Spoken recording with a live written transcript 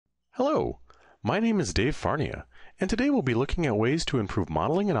Hello, my name is Dave Farnia, and today we'll be looking at ways to improve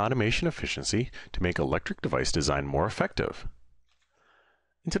modeling and automation efficiency to make electric device design more effective.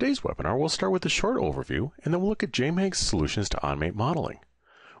 In today's webinar, we'll start with a short overview, and then we'll look at JMAG's solutions to automate modeling.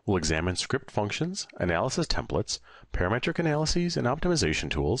 We'll examine script functions, analysis templates, parametric analyses and optimization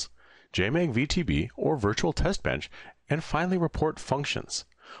tools, JMAG-VTB or virtual test bench, and finally report functions.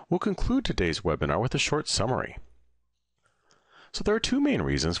 We'll conclude today's webinar with a short summary. So there are two main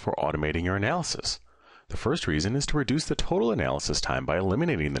reasons for automating your analysis. The first reason is to reduce the total analysis time by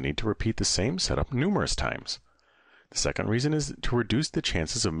eliminating the need to repeat the same setup numerous times. The second reason is to reduce the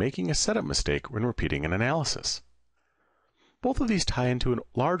chances of making a setup mistake when repeating an analysis. Both of these tie into a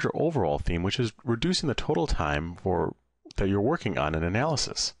larger overall theme, which is reducing the total time that you're working on an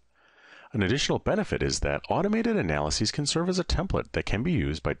analysis. An additional benefit is that automated analyses can serve as a template that can be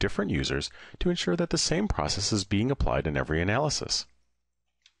used by different users to ensure that the same process is being applied in every analysis.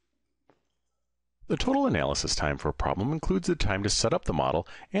 The total analysis time for a problem includes the time to set up the model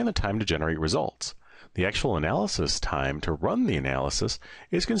and the time to generate results. The actual analysis time to run the analysis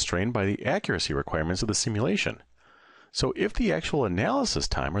is constrained by the accuracy requirements of the simulation. So if the actual analysis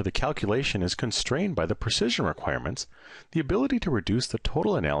time or the calculation is constrained by the precision requirements, the ability to reduce the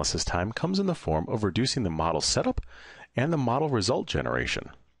total analysis time comes in the form of reducing the model setup and the model result generation.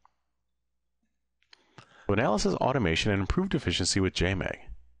 Analysis automation and improved efficiency with JMAG.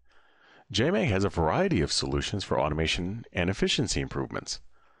 JMAG has a variety of solutions for automation and efficiency improvements.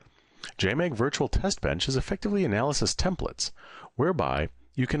 JMAG Virtual Test Bench is effectively analysis templates, whereby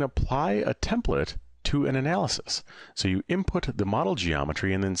you can apply a template to an analysis. So you input the model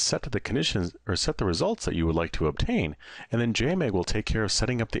geometry and then set the conditions or set the results that you would like to obtain, and then JMAG will take care of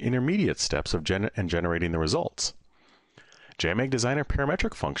setting up the intermediate steps of generating the results. JMAG Designer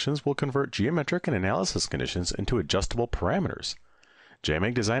parametric functions will convert geometric and analysis conditions into adjustable parameters.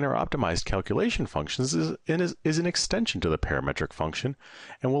 JMAG Designer optimized calculation functions is an extension to the parametric function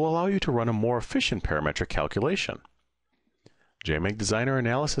and will allow you to run a more efficient parametric calculation. JMAG Designer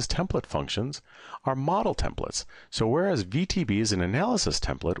analysis template functions are model templates. So whereas VTB is an analysis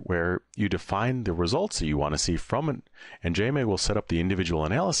template where you define the results that you want to see from it, and JMAG will set up the individual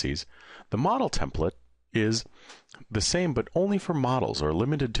analyses, the model template is the same but only for models or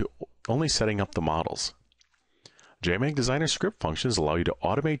limited to only setting up the models. JMAG Designer script functions allow you to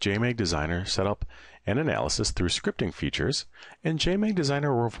automate JMAG Designer setup and analysis through scripting features, and JMAG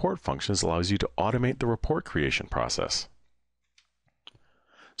Designer report functions allows you to automate the report creation process.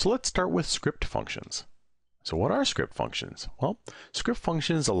 So let's start with script functions. So what are script functions? Well, script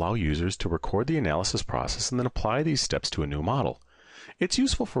functions allow users to record the analysis process and then apply these steps to a new model. It's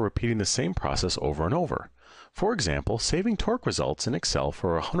useful for repeating the same process over and over. For example, saving torque results in Excel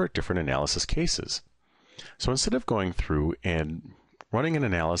for 100 different analysis cases. So instead of going through and running an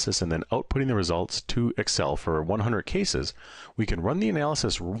analysis and then outputting the results to Excel for 100 cases, we can run the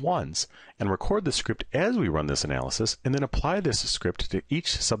analysis once and record the script as we run this analysis and then apply this script to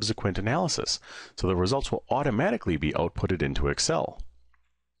each subsequent analysis. So the results will automatically be outputted into Excel.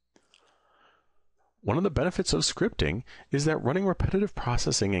 One of the benefits of scripting is that running repetitive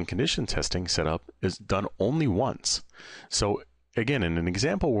processing and condition testing setup is done only once. So again, in an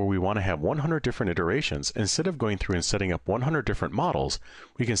example where we want to have 100 different iterations, instead of going through and setting up 100 different models,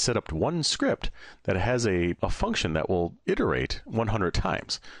 we can set up one script that has a function that will iterate 100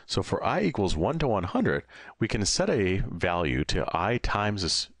 times. So for I equals 1 to 100, we can set a value to I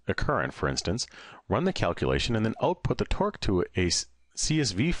times a current, for instance, run the calculation, and then output the torque to a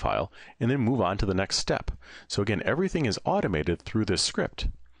CSV file, and then move on to the next step. So again, everything is automated through this script.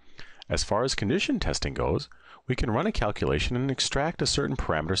 As far as condition testing goes, we can run a calculation and extract a certain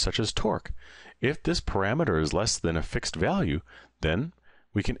parameter such as torque. If this parameter is less than a fixed value, then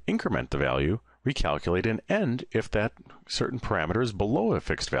we can increment the value, recalculate, and end if that certain parameter is below a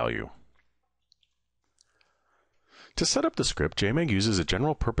fixed value. To set up the script, JMAG uses a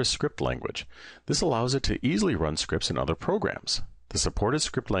general purpose script language. This allows it to easily run scripts in other programs. The supported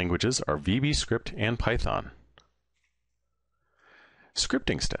script languages are VBScript and Python.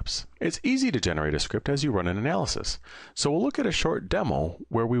 Scripting steps. It's easy to generate a script as you run an analysis. So we'll look at a short demo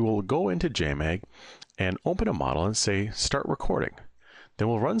where we will go into JMAG and open a model and say start recording. Then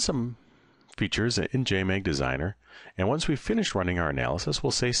we'll run some features in JMAG Designer, and once we've finished running our analysis,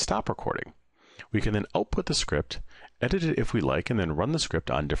 we'll say stop recording. We can then output the script, edit it if we like, and then run the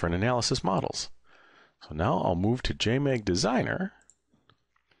script on different analysis models. So now I'll move to JMAG Designer,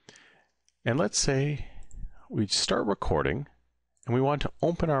 and let's say we start recording and we want to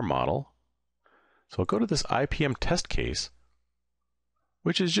open our model. So I'll go to this IPM test case,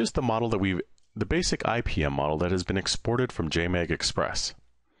 which is just the model that the basic IPM model that has been exported from JMAG Express.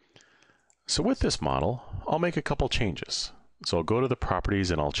 So with this model, I'll make a couple changes. So I'll go to the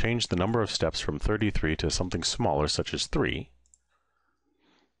properties and I'll change the number of steps from 33 to something smaller, such as 3.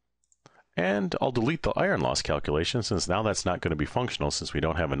 And I'll delete the iron loss calculation, since now that's not going to be functional since we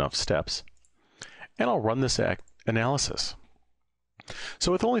don't have enough steps. And I'll run this analysis.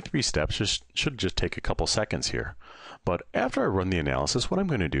 So with only 3 steps, it should just take a couple seconds here. But after I run the analysis, what I'm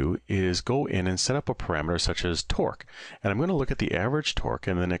going to do is go in and set up a parameter such as torque. And I'm going to look at the average torque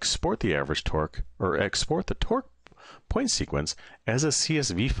and then export the average torque, or export the torque point sequence as a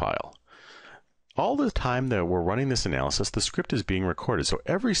CSV file. All the time that we're running this analysis, the script is being recorded. So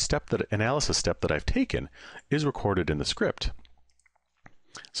every analysis step that I've taken is recorded in the script.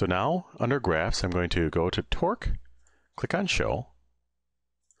 So now, under graphs, I'm going to go to torque, click on show,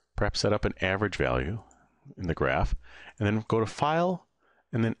 perhaps set up an average value in the graph, and then go to file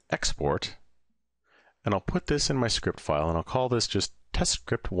and then export. And I'll put this in my script file and I'll call this just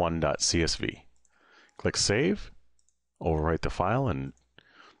testscript1.csv. Click save, overwrite the file, and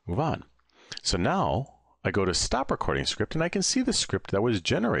move on. So now I go to stop recording script and I can see the script that was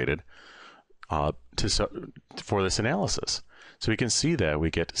generated for this analysis. So we can see that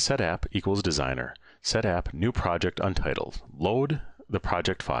we get setapp equals designer, setapp new project untitled, load the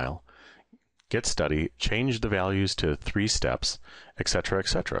project file, get study, change the values to 3 steps, etc.,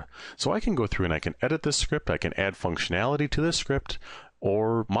 etc. So I can go through and I can edit this script, I can add functionality to this script,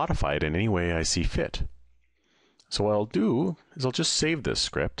 or modify it in any way I see fit. So what I'll do is I'll just save this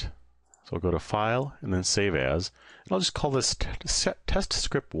script. So I'll go to File and then Save As, and I'll just call this Test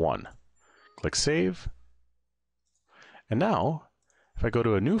Script 1. Click Save. And now, if I go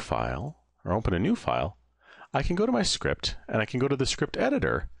to a new file, or open a new file, I can go to my script, and I can go to the script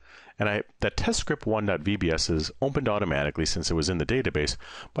editor, and that testscript1.vbs is opened automatically since it was in the database,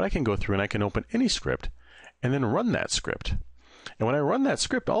 but I can go through and I can open any script, and then run that script. And when I run that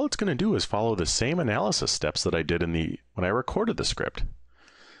script, all it's going to do is follow the same analysis steps that I did when I recorded the script.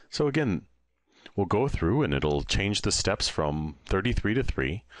 So again, we'll go through and it'll change the steps from 33 to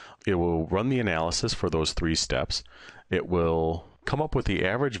 3. It will run the analysis for those 3 steps. It will come up with the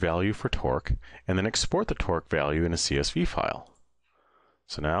average value for torque, and then export the torque value in a CSV file.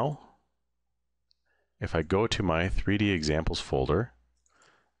 So now, if I go to my 3D examples folder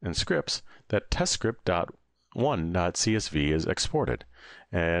and scripts, that testscript.1.csv is exported.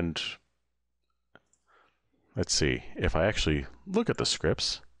 And let's see, if I actually look at the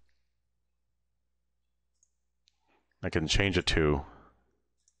scripts, I can change it to,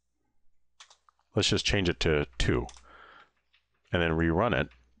 let's just change it to 2, and then rerun it.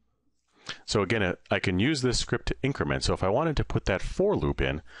 So again, I can use this script to increment. So if I wanted to put that for loop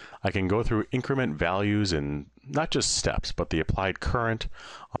in, I can go through increment values and not just steps, but the applied current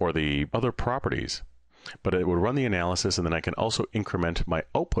or the other properties. But it would run the analysis, and then I can also increment my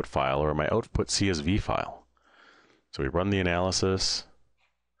output file or my output CSV file. So we run the analysis.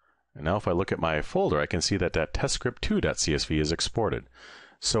 And now if I look at my folder, I can see that testscript2.csv is exported.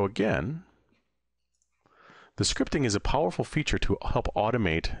 So again, the scripting is a powerful feature to help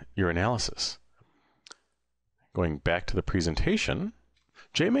automate your analysis. Going back to the presentation,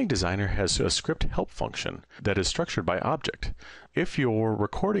 JMAG Designer has a script help function that is structured by object. If you're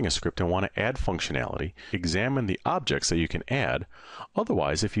recording a script and want to add functionality, examine the objects that you can add.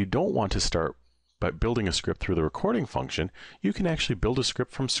 Otherwise, if you don't want to start by building a script through the recording function, you can actually build a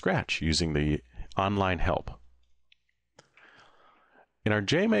script from scratch using the online help. In our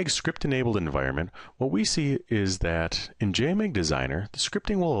JMAG script-enabled environment, what we see is that in JMAG Designer, the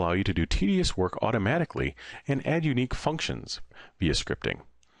scripting will allow you to do tedious work automatically and add unique functions via scripting.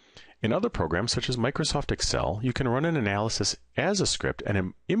 In other programs such as Microsoft Excel, you can run an analysis as a script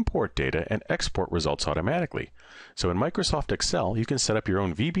and import data and export results automatically. So in Microsoft Excel, you can set up your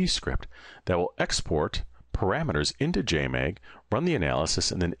own VB script that will export parameters into JMAG, run the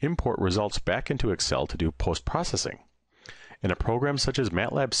analysis, and then import results back into Excel to do post-processing. In a program such as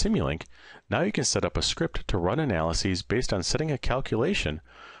MATLAB Simulink, now you can set up a script to run analyses based on setting a calculation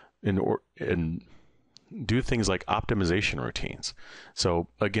and do things like optimization routines. So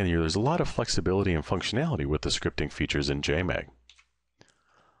again, there's a lot of flexibility and functionality with the scripting features in JMAG.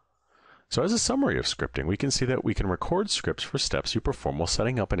 So as a summary of scripting, we can see that we can record scripts for steps you perform while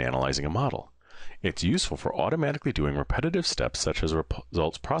setting up and analyzing a model. It's useful for automatically doing repetitive steps such as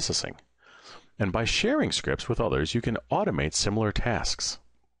results processing. And by sharing scripts with others, you can automate similar tasks.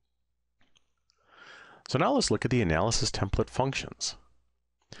 So now let's look at the analysis template functions.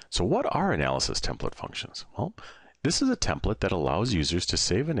 So what are analysis template functions? Well, this is a template that allows users to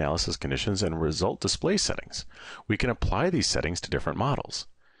save analysis conditions and result display settings. We can apply these settings to different models.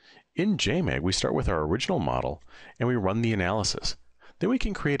 In JMAG, we start with our original model and we run the analysis. Then we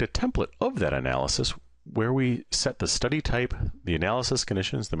can create a template of that analysis where we set the study type, the analysis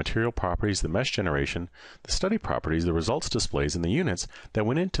conditions, the material properties, the mesh generation, the study properties, the results displays, and the units that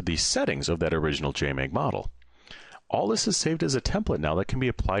went into the settings of that original JMAG model. All this is saved as a template now that can be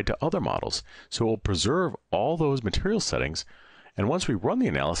applied to other models, so it will preserve all those material settings, and once we run the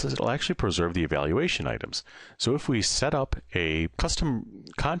analysis, it'll actually preserve the evaluation items. So if we set up a custom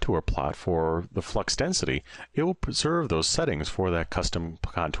contour plot for the flux density, it will preserve those settings for that custom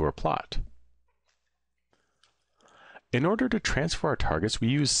contour plot. In order to transfer our targets, we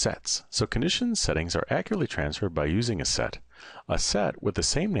use sets. So condition settings are accurately transferred by using a set. A set with the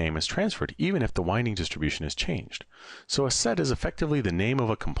same name is transferred even if the winding distribution is changed. So a set is effectively the name of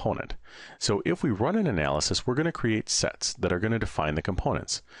a component. So if we run an analysis, we're going to create sets that are going to define the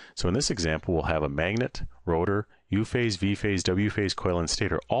components. So in this example, we'll have a magnet, rotor, U-phase, V-phase, W-phase, coil, and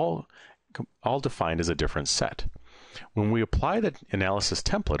stator all defined as a different set. When we apply that analysis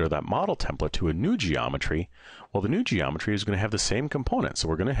template or that model template to a new geometry, well, the new geometry is going to have the same components. So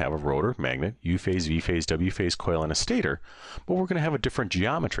we're going to have a rotor, magnet, U-phase, V-phase, W-phase, coil, and a stator, but we're going to have a different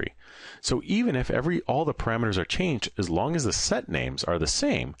geometry. So even if all the parameters are changed, as long as the set names are the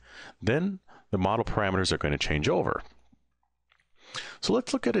same, then the model parameters are going to change over. So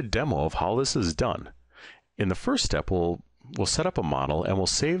let's look at a demo of how this is done. In the first step, we'll set up a model and we'll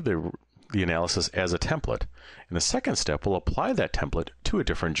save the analysis as a template. In the second step, we'll apply that template to a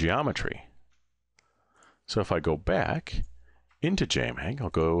different geometry. So if I go back into JMAG, I'll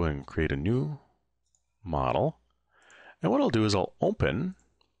go and create a new model. And what I'll do is I'll open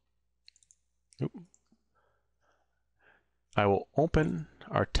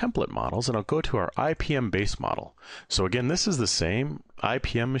our template models, and I'll go to our IPM base model. So again, this is the same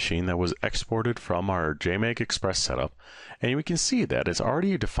IPM machine that was exported from our JMAG Express setup, and we can see that it's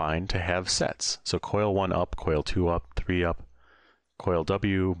already defined to have sets. So coil 1 up, coil 2 up, 3 up, coil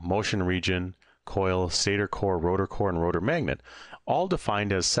W, motion region, coil, stator core, and rotor magnet, all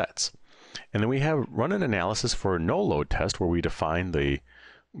defined as sets. And then we have run an analysis for a no-load test where we define the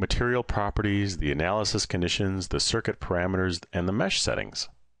material properties, the analysis conditions, the circuit parameters, and the mesh settings.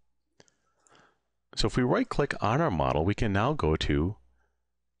 So if we right-click on our model, we can now go to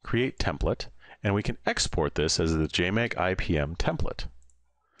Create Template, and we can export this as the JMAG IPM template.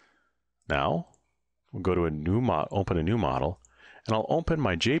 Now, we'll go to open a new model, and I'll open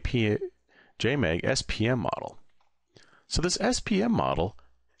my JMAG SPM model. So this SPM model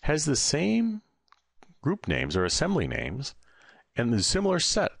has the same group names or assembly names and the similar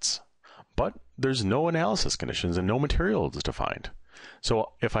sets, but there's no analysis conditions and no material is defined.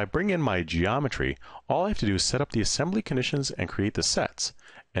 So if I bring in my geometry, all I have to do is set up the assembly conditions and create the sets.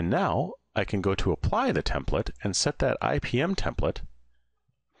 And now I can go to apply the template and set that IPM template,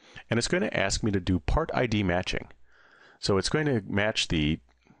 and it's going to ask me to do part ID matching. So it's going to match the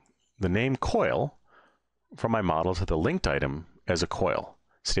name coil from my model to the linked item as a coil.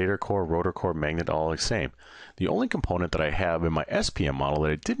 Stator core, rotor core, magnet, all the same. The only component that I have in my SPM model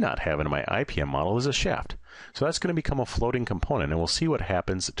that I did not have in my IPM model is a shaft. So that's going to become a floating component, and we'll see what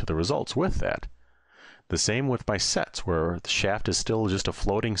happens to the results with that. The same with my sets, where the shaft is still just a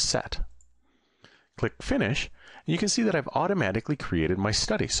floating set. Click Finish, and you can see that I've automatically created my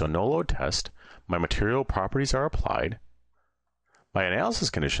study. So no load test, my material properties are applied, my analysis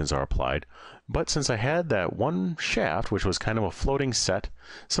conditions are applied, but since I had that one shaft, which was kind of a floating set,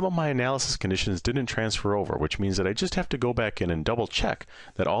 some of my analysis conditions didn't transfer over, which means that I just have to go back in and double check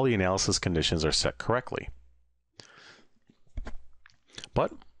that all the analysis conditions are set correctly.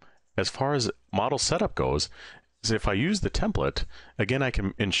 But as far as model setup goes, if I use the template, again, I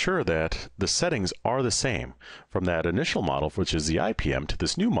can ensure that the settings are the same from that initial model, which is the IPM, to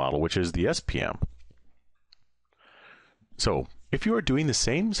this new model, which is the SPM. So if you are doing the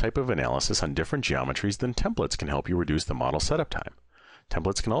same type of analysis on different geometries, then templates can help you reduce the model setup time.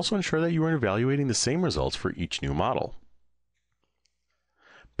 Templates can also ensure that you are evaluating the same results for each new model.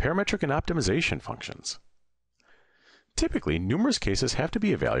 Parametric and optimization functions. Typically, numerous cases have to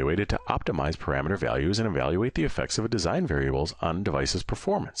be evaluated to optimize parameter values and evaluate the effects of a design variables on a device's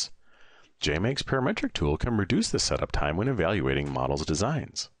performance. JMAG's parametric tool can reduce the setup time when evaluating models'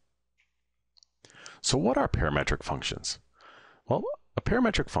 designs. So what are parametric functions? Well, a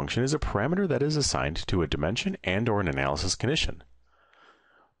parametric function is a parameter that is assigned to a dimension and/or an analysis condition.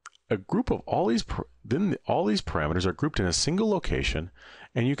 A group of all these parameters are grouped in a single location,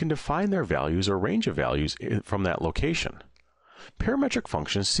 and you can define their values or range of values from that location. Parametric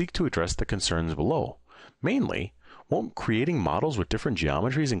functions seek to address the concerns below. Mainly, won't creating models with different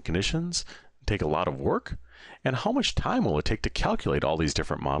geometries and conditions take a lot of work? And how much time will it take to calculate all these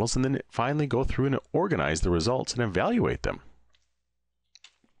different models and then finally go through and organize the results and evaluate them?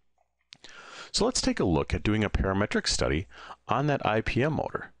 So let's take a look at doing a parametric study on that IPM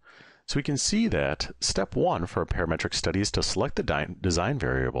motor. So we can see that step 1 for a parametric study is to select the design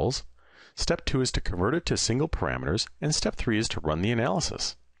variables. Step 2 is to convert it to single parameters, and step 3 is to run the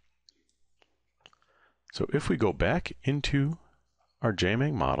analysis. So if we go back into our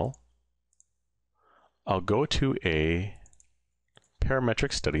JMAG model, I'll go to a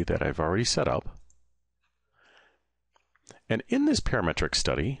parametric study that I've already set up. And in this parametric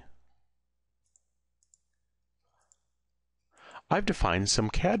study, I've defined some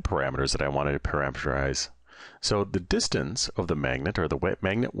CAD parameters that I wanted to parameterize. So the distance of the magnet, or the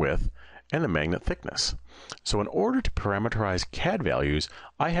magnet width, and the magnet thickness. So in order to parameterize CAD values,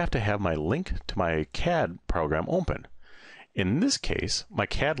 I have to have my link to my CAD program open. In this case, my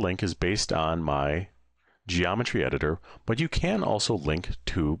CAD link is based on my geometry editor, but you can also link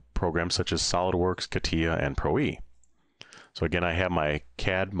to programs such as SolidWorks, CATIA, and Pro-E. So again, I have my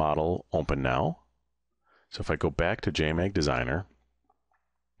CAD model open now. So if I go back to JMAG Designer,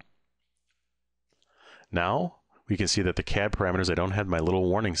 now we can see that the CAD parameters, I don't have my little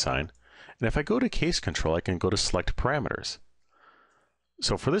warning sign. And if I go to case control, I can go to select parameters.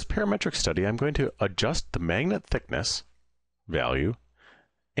 So for this parametric study, I'm going to adjust the magnet thickness value,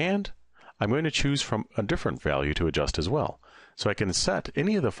 and I'm going to choose from a different value to adjust as well. So I can set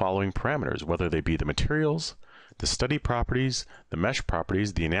any of the following parameters, whether they be the materials, the study properties, the mesh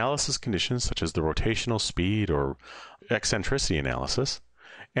properties, the analysis conditions such as the rotational speed or eccentricity analysis,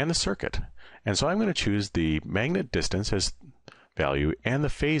 and the circuit. And so I'm going to choose the magnet distance as value and the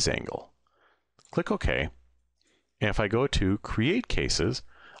phase angle. Click OK. And if I go to Create Cases,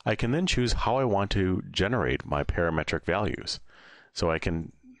 I can then choose how I want to generate my parametric values. So I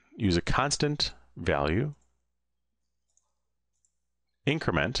can use a constant value,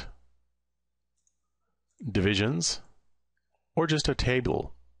 increment, divisions, or just a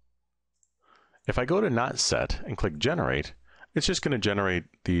table. If I go to Not Set and click Generate, it's just going to generate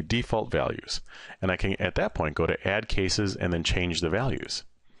the default values. And I can, at that point, go to Add Cases and then change the values.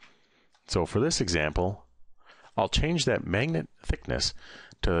 So for this example, I'll change that magnet thickness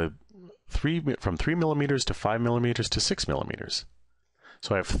to from 3 millimeters to 5 millimeters to 6 millimeters.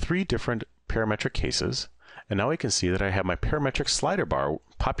 So I have 3 different parametric cases, and now I can see that I have my parametric slider bar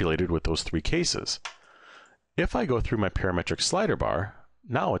populated with those 3 cases. If I go through my parametric slider bar,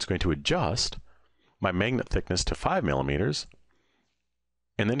 now it's going to adjust my magnet thickness to 5 millimeters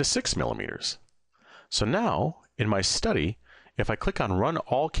and then to 6 millimeters. So now, in my study, if I click on Run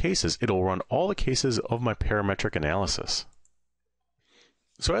All Cases, it'll run all the cases of my parametric analysis.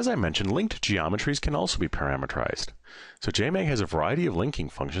 So as I mentioned, linked geometries can also be parameterized. So JMAG has a variety of linking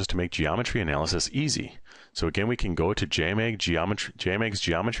functions to make geometry analysis easy. So again, we can go to JMAG's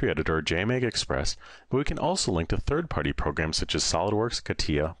Geometry Editor, or JMAG Express, but we can also link to third-party programs such as SolidWorks,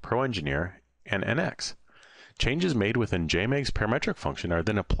 CATIA, ProEngineer, and NX. Changes made within JMAG's parametric function are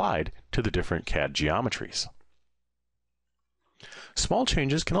then applied to the different CAD geometries. Small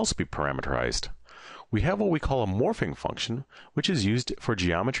changes can also be parameterized. We have what we call a morphing function, which is used for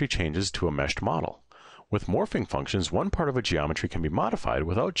geometry changes to a meshed model. With morphing functions, one part of a geometry can be modified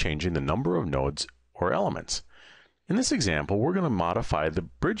without changing the number of nodes or elements. In this example, we're going to modify the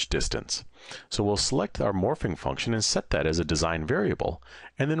bridge distance. So we'll select our morphing function and set that as a design variable,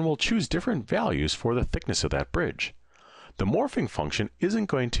 and then we'll choose different values for the thickness of that bridge. The morphing function isn't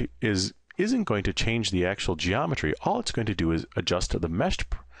going to change the actual geometry. All it's going to do is adjust to the meshed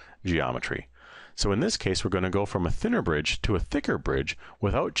geometry. So in this case, we're going to go from a thinner bridge to a thicker bridge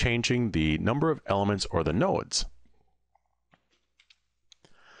without changing the number of elements or the nodes.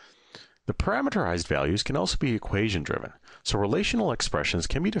 The parameterized values can also be equation-driven. So relational expressions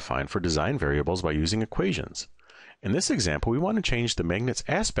can be defined for design variables by using equations. In this example, we want to change the magnet's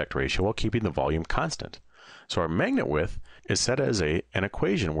aspect ratio while keeping the volume constant. So our magnet width is set as an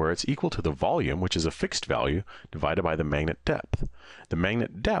equation where it's equal to the volume, which is a fixed value, divided by the magnet depth. The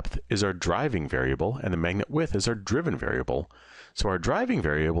magnet depth is our driving variable, and the magnet width is our driven variable. So our driving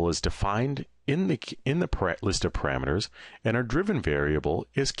variable is defined in the list of parameters, and our driven variable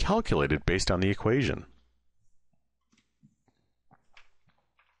is calculated based on the equation.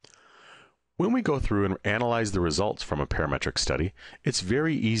 When we go through and analyze the results from a parametric study, it's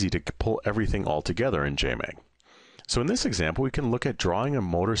very easy to pull everything all together in JMAG. So in this example, we can look at drawing a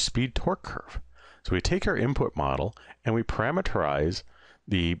motor speed torque curve. So we take our input model and we parameterize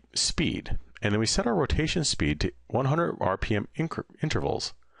the speed, and then we set our rotation speed to 100 RPM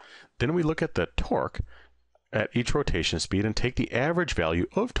intervals. Then we look at the torque at each rotation speed and take the average value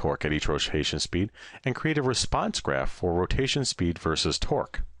of torque at each rotation speed and create a response graph for rotation speed versus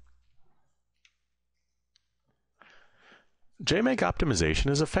torque. JMAG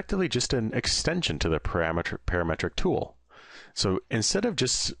optimization is effectively just an extension to the parametric tool. So instead of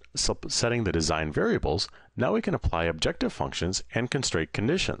just setting the design variables, now we can apply objective functions and constraint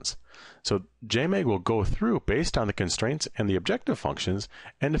conditions. So JMAG will go through based on the constraints and the objective functions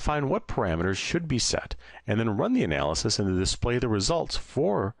and define what parameters should be set, and then run the analysis and display the results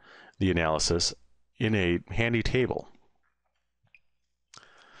for the analysis in a handy table.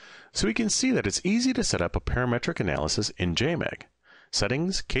 So we can see that it's easy to set up a parametric analysis in JMAG.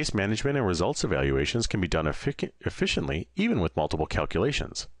 Settings, case management, and results evaluations can be done efficiently even with multiple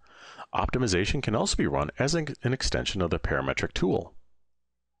calculations. Optimization can also be run as an extension of the parametric tool.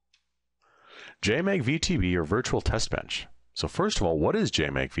 JMAG-VTB, or Virtual Test Bench. So first of all, what is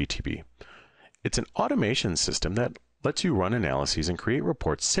JMAG-VTB? It's an automation system that lets you run analyses and create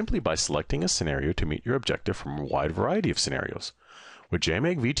reports simply by selecting a scenario to meet your objective from a wide variety of scenarios. With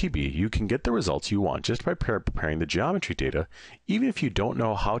JMAG-VTB, you can get the results you want just by preparing the geometry data, even if you don't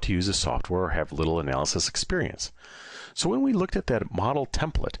know how to use the software or have little analysis experience. So when we looked at that model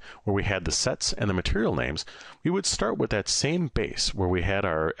template where we had the sets and the material names, we would start with that same base where we had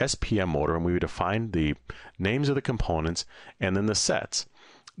our SPM motor and we would define the names of the components and then the sets.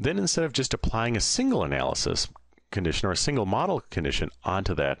 Then instead of just applying a single analysis condition or a single model condition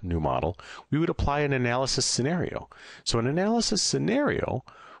onto that new model, we would apply an analysis scenario. So an analysis scenario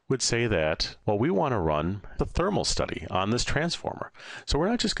would say that, well, we want to run the thermal study on this transformer. So we're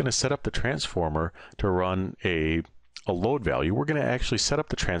not just going to set up the transformer to run a load value. We're going to actually set up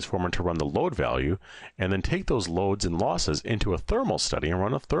the transformer to run the load value and then take those loads and losses into a thermal study and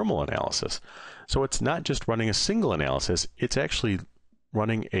run a thermal analysis. So it's not just running a single analysis, it's actually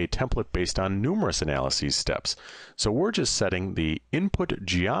running a template based on numerous analyses steps. So we're just setting the input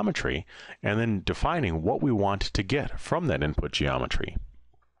geometry and then defining what we want to get from that input geometry.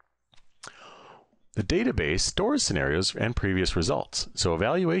 The database stores scenarios and previous results. So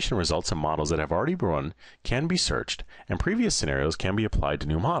evaluation results and models that have already been run can be searched, and previous scenarios can be applied to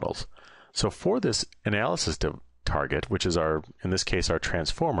new models. So for this analysis target, which is in this case our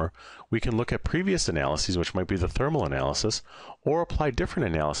transformer, we can look at previous analyses, which might be the thermal analysis, or apply different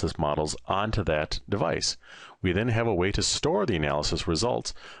analysis models onto that device. We then have a way to store the analysis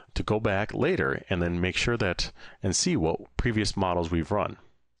results to go back later and then make sure that and see what previous models we've run.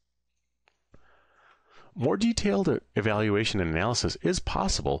 More detailed evaluation and analysis is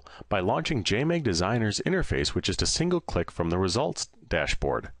possible by launching JMAG Designer's interface, which is a single click from the results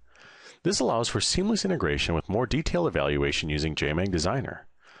dashboard. This allows for seamless integration with more detailed evaluation using JMAG Designer.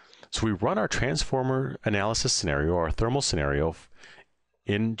 So we run our transformer analysis scenario or thermal scenario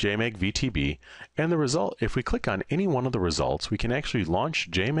in JMAG-VTB, and the result, if we click on any one of the results, we can actually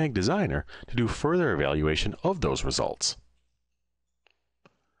launch JMAG Designer to do further evaluation of those results.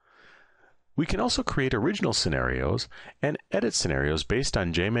 We can also create original scenarios and edit scenarios based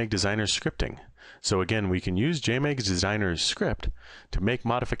on JMAG Designer scripting. So again, we can use JMAG Designer's script to make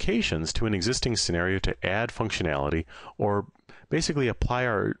modifications to an existing scenario to add functionality or basically apply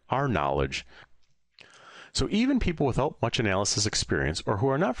our knowledge. So even people without much analysis experience or who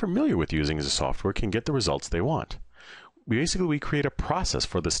are not familiar with using the software can get the results they want. We create a process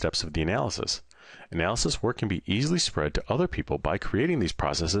for the steps of the analysis. Analysis work can be easily spread to other people by creating these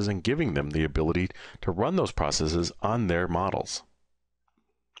processes and giving them the ability to run those processes on their models.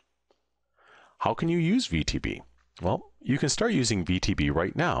 How can you use VTB? Well, you can start using VTB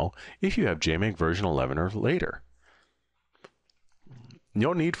right now if you have JMAG version 11 or later.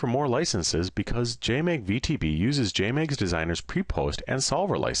 No need for more licenses because JMAG-VTB uses JMAG Designer's pre-post and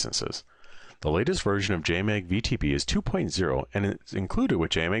solver licenses. The latest version of JMAG-VTB is 2.0 and is included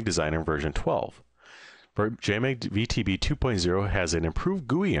with JMAG Designer version 12. JMAG-VTB 2.0 has an improved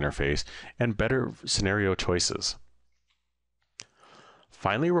GUI interface and better scenario choices.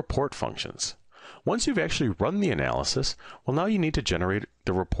 Finally, report functions. Once you've actually run the analysis, well, now you need to generate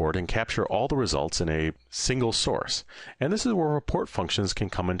the report and capture all the results in a single source. And this is where report functions can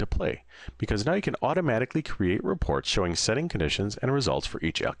come into play, because now you can automatically create reports showing setting conditions and results for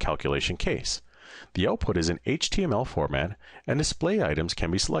each calculation case. The output is in HTML format, and display items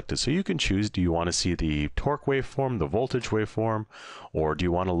can be selected. So you can choose, do you want to see the torque waveform, the voltage waveform, or do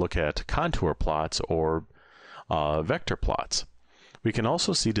you want to look at contour plots or vector plots? We can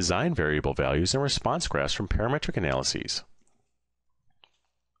also see design variable values and response graphs from parametric analyses.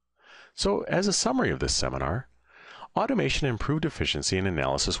 So, as a summary of this seminar, automation and improved efficiency in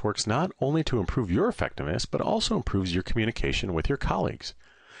analysis works not only to improve your effectiveness, but also improves your communication with your colleagues.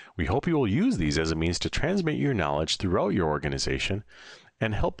 We hope you will use these as a means to transmit your knowledge throughout your organization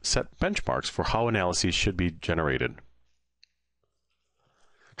and help set benchmarks for how analyses should be generated.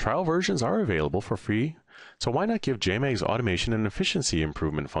 Trial versions are available for free So why not give JMAG's automation and efficiency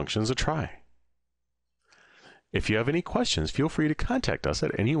improvement functions a try? If you have any questions, feel free to contact us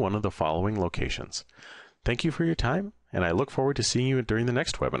at any one of the following locations. Thank you for your time, and I look forward to seeing you during the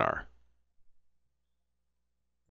next webinar.